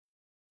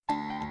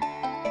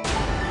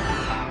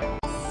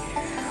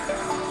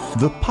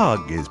The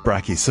pug is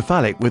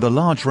brachycephalic with a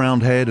large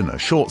round head and a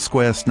short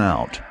square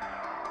snout.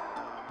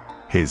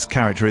 His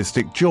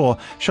characteristic jaw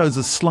shows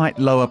a slight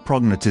lower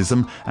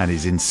prognatism, and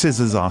his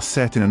incisors are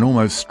set in an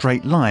almost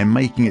straight line,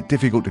 making it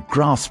difficult to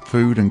grasp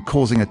food and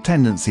causing a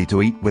tendency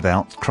to eat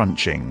without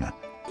crunching.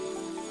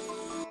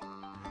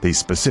 These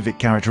specific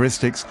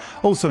characteristics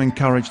also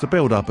encourage the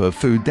build-up of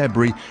food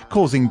debris,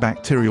 causing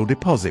bacterial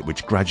deposit,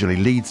 which gradually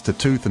leads to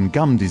tooth and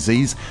gum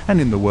disease, and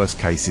in the worst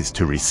cases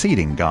to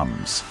receding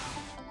gums.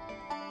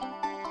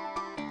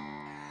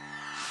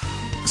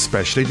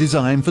 Specially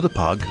designed for the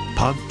pug,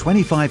 Pug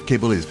 25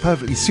 kibble is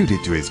perfectly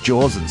suited to his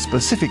jaws and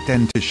specific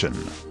dentition.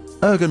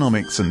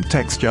 Ergonomics and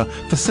texture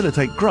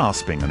facilitate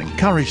grasping and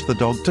encourage the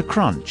dog to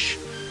crunch.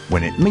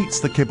 When it meets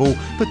the kibble,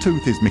 the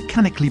tooth is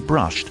mechanically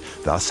brushed,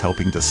 thus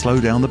helping to slow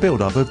down the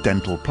build-up of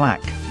dental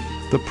plaque.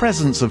 The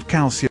presence of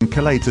calcium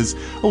chelators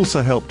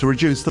also help to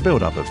reduce the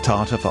build-up of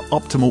tartar for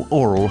optimal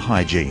oral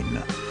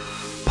hygiene.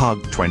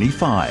 Pug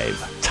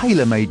 25,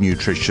 tailor-made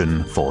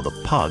nutrition for the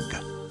pug.